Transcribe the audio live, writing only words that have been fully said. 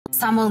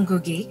Samuel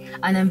Ngugi,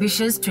 an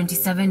ambitious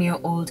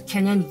 27-year-old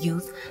Kenyan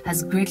youth,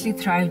 has greatly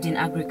thrived in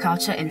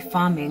agriculture and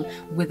farming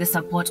with the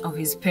support of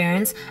his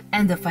parents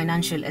and the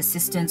financial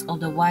assistance of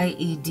the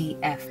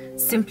YEDF,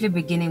 simply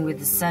beginning with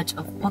the search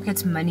of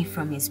pocket money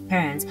from his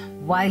parents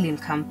while in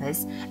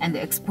campus and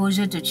the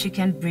exposure to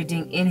chicken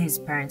breeding in his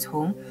parents'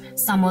 home.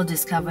 Samuel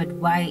discovered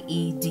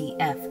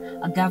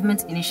YEDF, a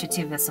government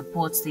initiative that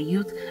supports the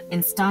youth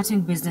in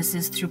starting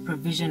businesses through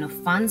provision of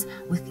funds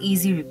with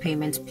easy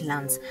repayment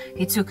plans.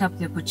 He took up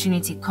the opportunity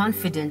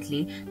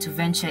confidently to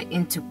venture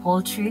into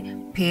poultry,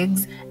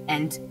 pigs,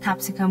 and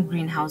capsicum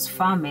greenhouse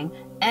farming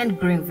and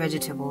growing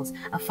vegetables,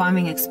 a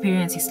farming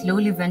experience he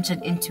slowly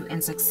ventured into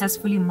and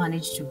successfully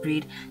managed to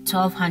breed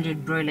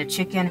 1,200 broiler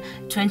chicken,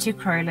 20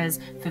 broilers,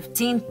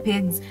 15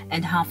 pigs,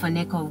 and half an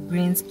acre of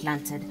greens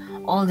planted.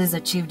 All this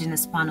achieved in a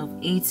span of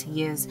 8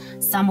 years.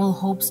 Samuel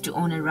hopes to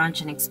own a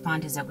ranch and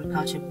expand his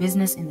agriculture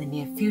business in the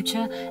near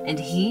future, and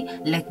he,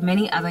 like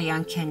many other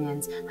young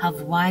Kenyans, have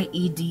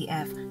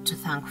YEDF to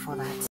thank for that.